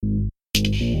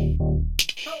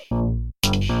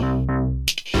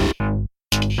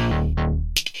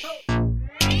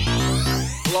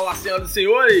Olá, senhoras e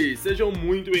senhores! Sejam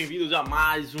muito bem-vindos a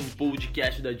mais um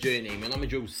podcast da Journey. Meu nome é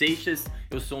Diogo Seixas,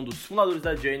 eu sou um dos fundadores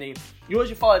da Journey e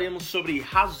hoje falaremos sobre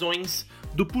razões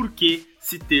do porquê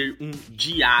se ter um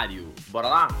diário. Bora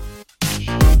lá?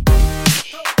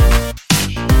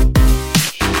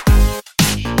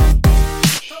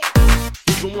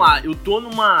 Vamos lá, eu tô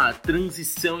numa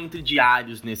transição entre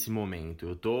diários nesse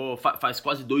momento. Faz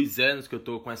quase 2 anos que eu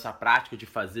tô com essa prática de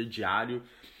fazer diário.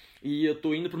 E eu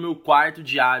tô indo pro meu quarto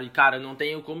diário e, cara, não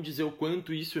tenho como dizer o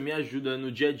quanto isso me ajuda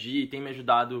no dia a dia e tem me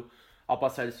ajudado ao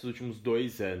passar esses últimos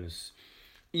 2 anos.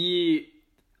 E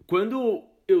quando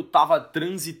eu tava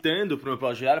transitando pro meu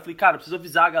projeto diário, eu falei, cara, eu preciso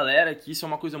avisar a galera que isso é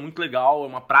uma coisa muito legal, é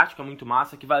uma prática muito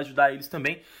massa que vai ajudar eles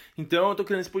também. Então eu tô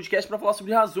criando esse podcast pra falar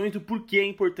sobre razões do porquê é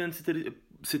importante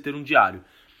se ter um diário.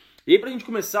 E aí, pra gente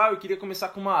começar, eu queria começar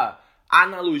com uma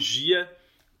analogia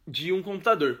de um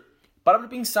computador. Para pra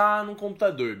pensar num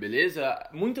computador, beleza?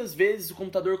 Muitas vezes o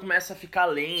computador começa a ficar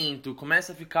lento,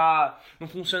 não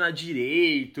funciona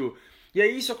direito. E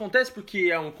aí isso acontece porque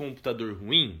é um computador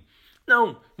ruim?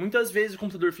 Não, muitas vezes o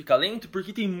computador fica lento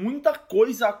porque tem muita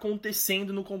coisa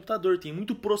acontecendo no computador, tem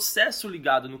muito processo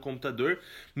ligado no computador,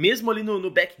 mesmo ali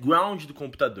no background do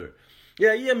computador. E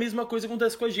aí a mesma coisa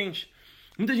acontece com a gente.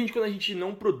 Muita gente, quando a gente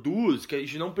não produz, que a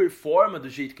gente não performa do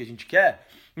jeito que a gente quer,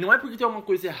 não é porque tem alguma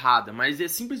coisa errada, mas é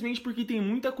simplesmente porque tem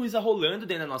muita coisa rolando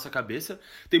dentro da nossa cabeça,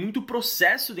 tem muito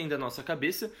processo dentro da nossa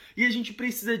cabeça e a gente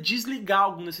precisa desligar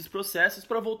algum desses processos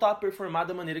para voltar a performar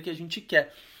da maneira que a gente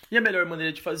quer. E a melhor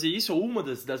maneira de fazer isso, ou uma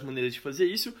das maneiras de fazer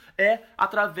isso, é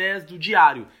através do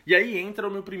diário. E aí entra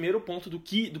o meu primeiro ponto do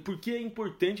porquê é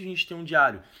importante a gente ter um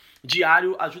diário.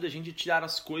 Diário ajuda a gente a tirar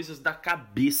as coisas da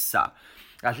cabeça.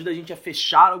 Ajuda a gente a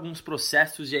fechar alguns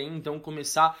processos e aí então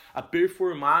começar a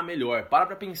performar melhor. Para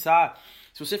pra pensar,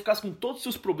 se você ficasse com todos os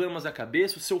seus problemas na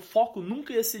cabeça, o seu foco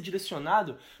nunca ia ser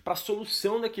direcionado para a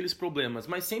solução daqueles problemas,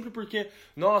 mas sempre porque,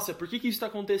 nossa, por que isso está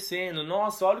acontecendo?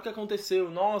 Nossa, olha o que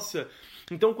aconteceu, nossa.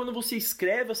 Então quando você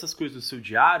escreve essas coisas no seu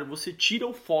diário, você tira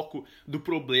o foco do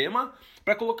problema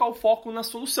para colocar o foco na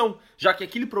solução, já que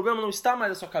aquele problema não está mais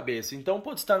na sua cabeça. Então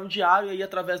pode estar no diário e aí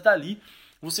através dali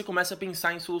você começa a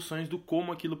pensar em soluções do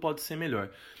como aquilo pode ser melhor.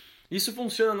 Isso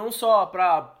funciona não só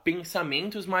para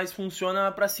pensamentos, mas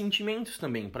funciona para sentimentos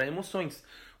também, para emoções.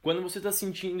 Quando você está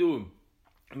sentindo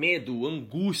medo,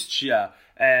 angústia,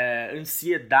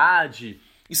 ansiedade,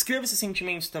 escreva esses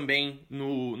sentimentos também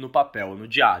no papel, no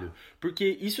diário.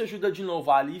 Porque isso ajuda de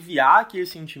novo a aliviar aquele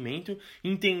sentimento,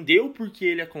 entender o porquê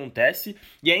ele acontece.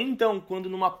 E aí então, quando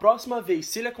numa próxima vez,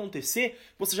 se ele acontecer,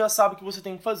 você já sabe o que você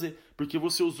tem que fazer. Porque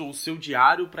você usou o seu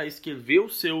diário para escrever o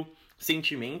seu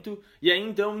sentimento e aí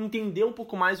então entender um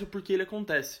pouco mais o porquê ele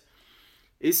acontece.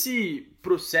 Esse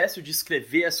processo de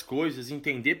escrever as coisas,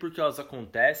 entender por que elas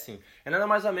acontecem, é nada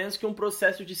mais ou menos que um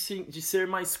processo de ser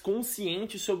mais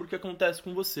consciente sobre o que acontece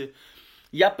com você.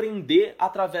 E aprender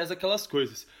através daquelas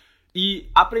coisas. E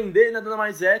aprender nada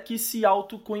mais é que se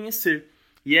autoconhecer.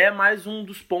 E é mais um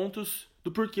dos pontos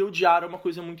do porquê o diário é uma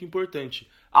coisa muito importante.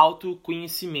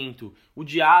 Autoconhecimento. O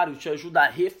diário te ajuda a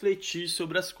refletir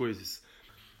sobre as coisas.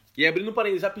 E abrindo um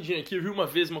parênteses rapidinho aqui, eu vi uma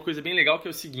vez uma coisa bem legal que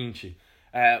é o seguinte...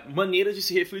 maneiras de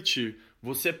se refletir.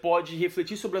 Você pode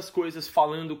refletir sobre as coisas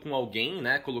falando com alguém,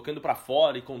 né? Colocando pra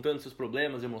fora e contando seus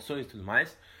problemas, emoções e tudo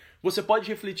mais. Você pode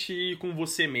refletir com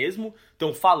você mesmo,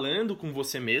 então falando com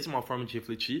você mesmo, uma forma de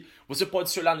refletir. Você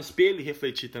pode se olhar no espelho e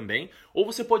refletir também. Ou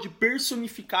você pode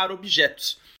personificar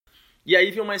objetos. E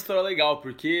aí vem uma história legal,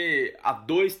 porque há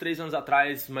 2, 3 anos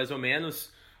atrás, mais ou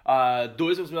menos... 2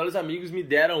 dos meus melhores amigos me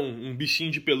deram um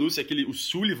bichinho de pelúcia, o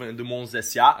Sullivan do Monstros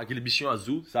S.A., aquele bichinho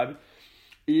azul, sabe?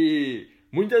 E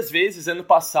muitas vezes, ano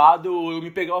passado, eu me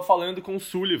pegava falando com o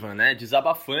Sullivan, né?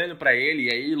 Desabafando pra ele,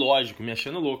 e aí, lógico, me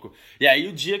achando louco. E aí,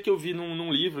 o dia que eu vi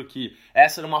num livro que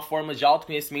essa era uma forma de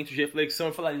autoconhecimento, de reflexão,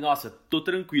 eu falei, nossa, tô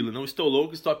tranquilo, não estou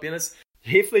louco, estou apenas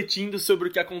refletindo sobre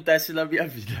o que acontece na minha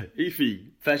vida.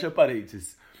 Enfim, fecha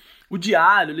parênteses. O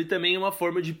diário, ele também é uma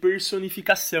forma de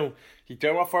personificação. Então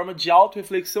é uma forma de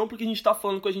autorreflexão porque a gente está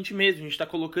falando com a gente mesmo, a gente está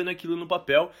colocando aquilo no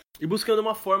papel e buscando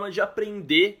uma forma de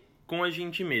aprender com a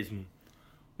gente mesmo.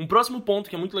 Um próximo ponto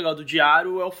que é muito legal do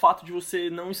diário é o fato de você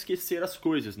não esquecer as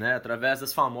coisas, né? Através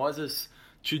das famosas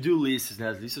to-do lists, né?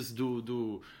 As listas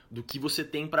do que você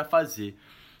tem para fazer.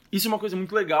 Isso é uma coisa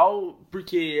muito legal,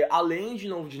 porque além de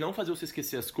não fazer você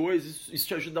esquecer as coisas, isso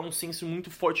te ajuda a dar um senso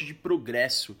muito forte de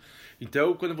progresso.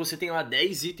 Então, quando você tem lá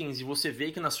 10 itens e você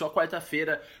vê que na sua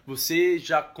quarta-feira você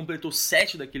já completou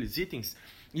 7 daqueles itens,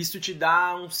 isso te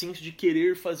dá um senso de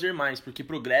querer fazer mais, porque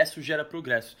progresso gera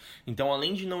progresso. Então,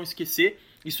 além de não esquecer,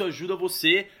 isso ajuda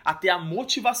você a ter a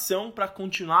motivação para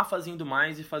continuar fazendo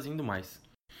mais e fazendo mais.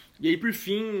 E aí, por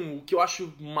fim, o que eu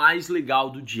acho mais legal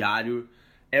do diário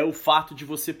é o fato de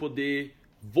você poder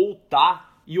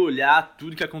voltar e olhar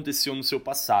tudo que aconteceu no seu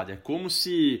passado. É como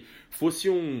se fosse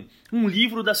um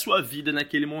livro da sua vida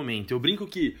naquele momento. Eu brinco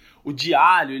que o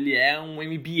diário, ele é um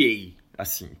MBA,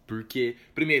 assim, porque,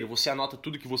 primeiro, você anota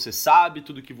tudo que você sabe,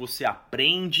 tudo que você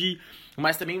aprende,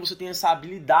 mas também você tem essa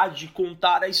habilidade de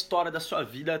contar a história da sua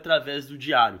vida através do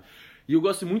diário. E eu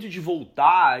gosto muito de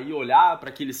voltar e olhar para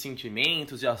aqueles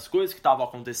sentimentos e as coisas que estavam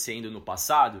acontecendo no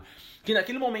passado, que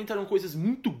naquele momento eram coisas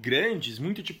muito grandes,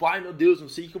 muito tipo, ai meu Deus, não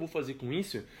sei o que eu vou fazer com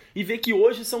isso, e ver que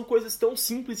hoje são coisas tão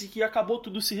simples e que acabou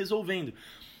tudo se resolvendo.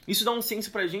 Isso dá um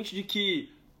senso pra gente de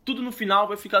que tudo no final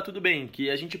vai ficar tudo bem, que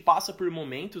a gente passa por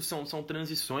momentos, são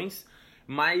transições,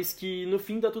 mas que no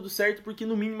fim dá tudo certo porque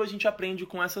no mínimo a gente aprende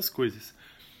com essas coisas.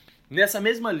 Nessa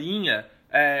mesma linha,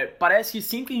 parece que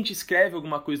sempre que a gente escreve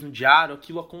alguma coisa no diário,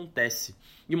 aquilo acontece.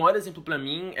 E o maior exemplo pra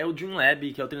mim é o Dream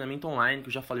Lab, que é o treinamento online, que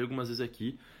eu já falei algumas vezes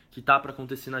aqui, que tá pra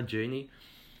acontecer na Journey.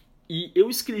 E eu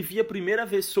escrevi a primeira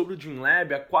vez sobre o Dream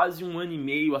Lab há quase 1 ano e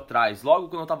meio atrás, logo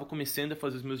quando eu tava começando a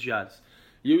fazer os meus diários.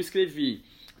 E eu escrevi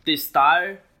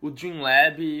testar o Dream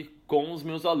Lab com os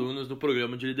meus alunos do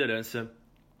programa de liderança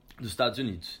dos Estados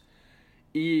Unidos.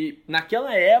 E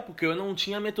naquela época eu não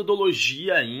tinha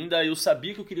metodologia ainda, eu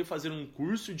sabia que eu queria fazer um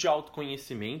curso de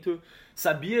autoconhecimento,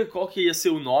 sabia qual que ia ser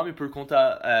o nome por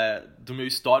conta do meu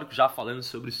histórico já falando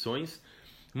sobre sonhos,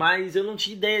 mas eu não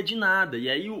tinha ideia de nada. E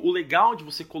aí o legal de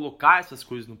você colocar essas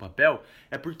coisas no papel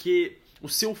é porque o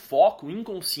seu foco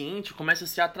inconsciente começa a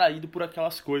ser atraído por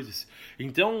aquelas coisas.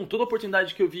 Então, toda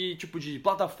oportunidade que eu vi, tipo de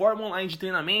plataforma online de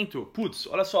treinamento, putz,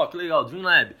 olha só, que legal, Dream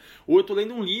Lab. Ou eu tô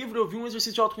lendo um livro, eu vi um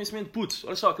exercício de autoconhecimento, putz,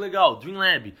 olha só, que legal, Dream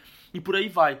Lab. E por aí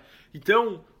vai.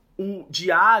 Então, o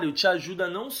diário te ajuda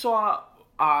não só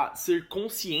a ser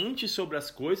consciente sobre as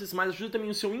coisas, mas ajuda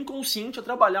também o seu inconsciente a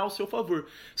trabalhar ao seu favor.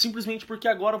 Simplesmente porque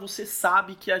agora você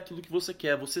sabe que é aquilo que você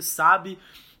quer, você sabe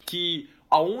que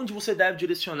aonde você deve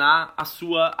direcionar a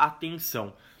sua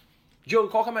atenção. Diogo,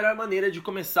 qual que é a melhor maneira de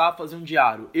começar a fazer um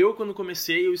diário? Eu, quando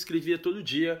comecei, eu escrevia todo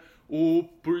dia o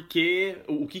porquê,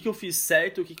 o que eu fiz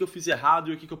certo, o que eu fiz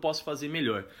errado e o que eu posso fazer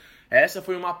melhor. Essa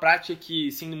foi uma prática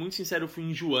que, sendo muito sincero, eu fui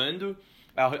enjoando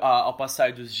ao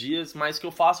passar dos dias, mas que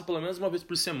eu faço pelo menos uma vez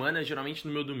por semana, geralmente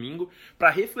no meu domingo, para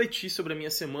refletir sobre a minha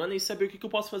semana e saber o que eu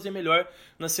posso fazer melhor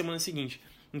na semana seguinte.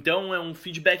 Então é um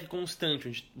feedback constante,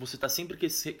 onde você está sempre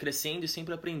crescendo e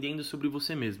sempre aprendendo sobre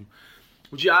você mesmo.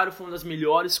 O diário foi uma das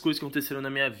melhores coisas que aconteceram na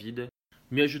minha vida.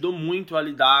 Me ajudou muito a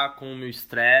lidar com o meu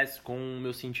estresse, com o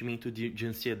meu sentimento de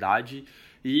ansiedade.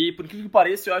 E por incrível que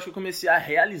pareça, eu acho que eu comecei a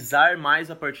realizar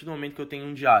mais a partir do momento que eu tenho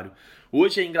um diário.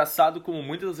 Hoje é engraçado como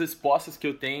muitas das respostas que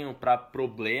eu tenho para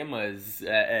problemas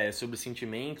sobre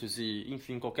sentimentos e,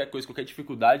 enfim, qualquer coisa, qualquer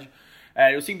dificuldade,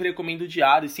 eu sempre recomendo o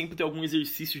diário e sempre ter algum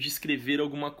exercício de escrever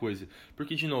alguma coisa.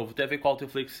 Porque, de novo, tem a ver com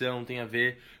autorreflexão, tem a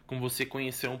ver com você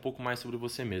conhecer um pouco mais sobre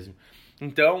você mesmo.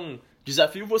 Então,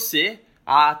 desafio você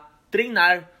a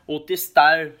treinar ou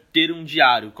testar ter um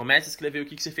diário. Comece a escrever o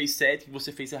que você fez certo, o que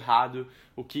você fez errado,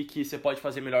 o que você pode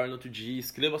fazer melhor no outro dia.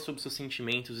 Escreva sobre seus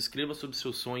sentimentos, escreva sobre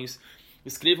seus sonhos.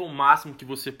 Escreva o máximo que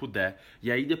você puder.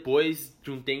 E aí depois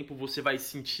de um tempo você vai se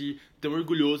sentir tão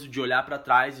orgulhoso de olhar para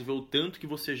trás e ver o tanto que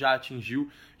você já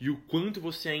atingiu e o quanto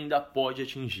você ainda pode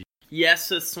atingir. E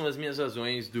essas são as minhas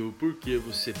razões do porquê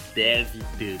você deve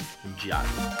ter um diário.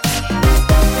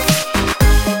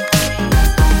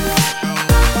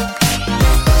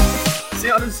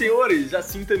 Senhoras e senhores,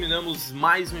 assim terminamos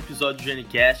mais um episódio do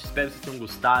GNCast. Espero que vocês tenham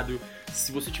gostado.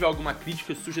 Se você tiver alguma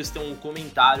crítica, sugestão ou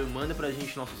comentário, manda pra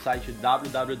gente no nosso site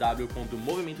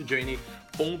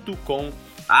www.movimentojourney.com.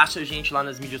 Acha a gente lá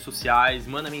nas mídias sociais,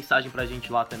 manda mensagem pra gente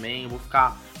lá também. Eu vou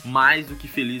ficar mais do que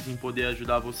feliz em poder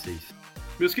ajudar vocês.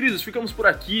 Meus queridos, ficamos por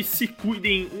aqui. Se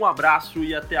cuidem, um abraço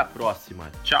e até a próxima.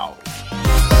 Tchau!